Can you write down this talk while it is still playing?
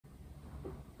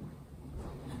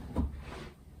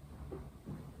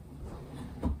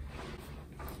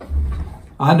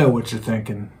I know what you're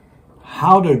thinking.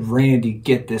 How did Randy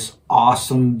get this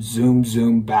awesome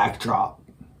zoom backdrop?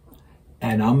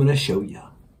 And I'm going to show you.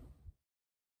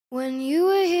 When you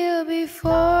were here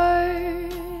before,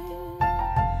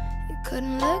 you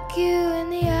couldn't look you in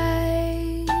the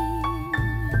eye.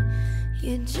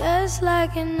 You're just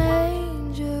like an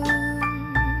angel.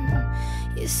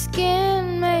 Your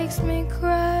skin makes me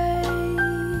cry.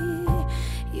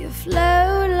 You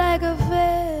float like a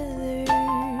feather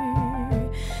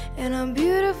in a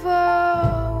beautiful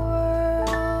world.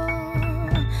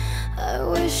 I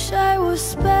wish I was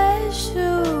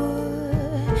special.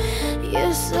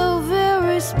 You're so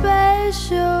very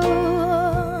special,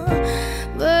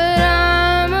 but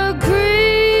I'm a creep.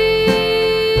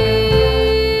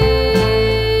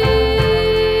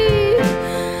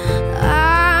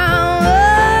 I'm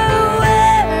a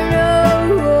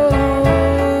widow.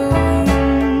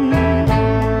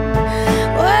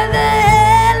 What the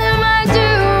hell am I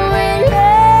doing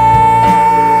here?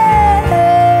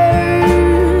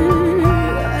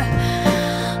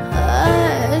 I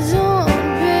don't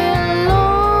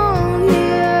belong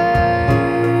here.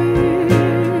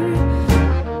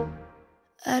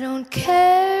 I don't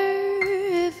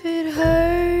care if it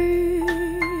hurts.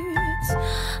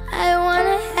 I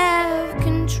wanna have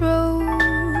control.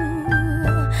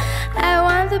 I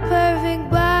want the perfect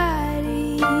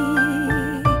body. I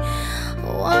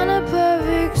want a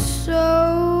perfect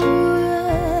soul.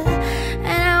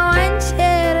 And I want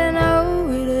you to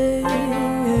notice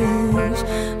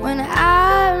when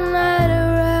I'm not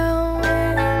around.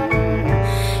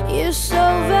 You're so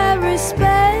very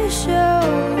special.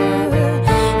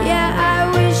 Yeah, I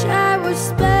wish I was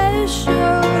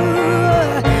special,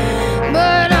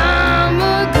 but I'm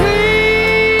a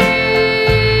creep.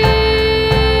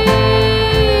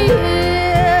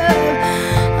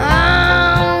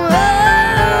 I'm a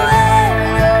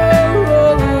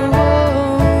widow.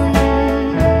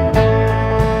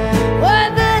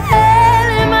 What the hell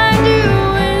am I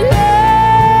doing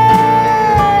here?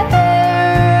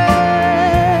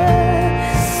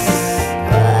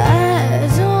 I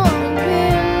don't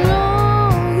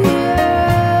belong here.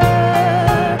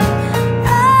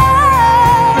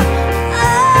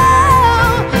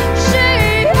 Oh, she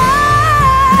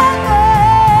knows,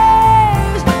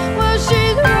 well,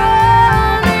 she's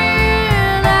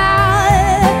running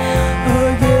out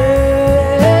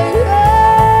again.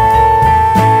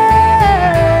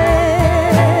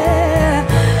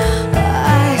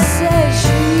 I say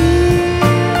she's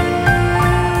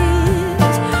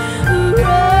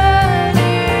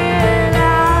running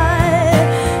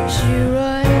out. She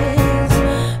runs,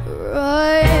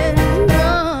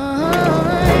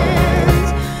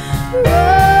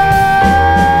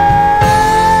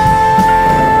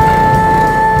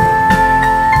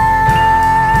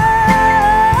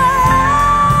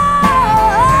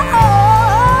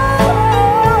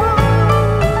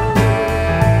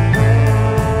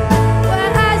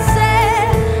 What I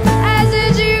said,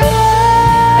 you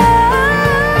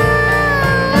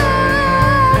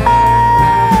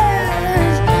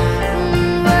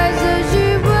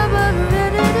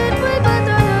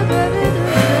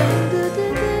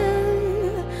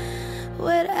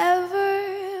whatever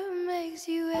makes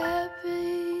you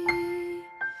happy,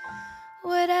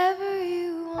 whatever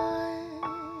you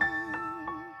want.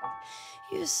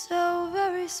 You're so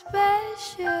very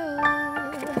special.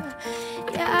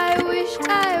 Yeah, I wish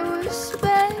I was special.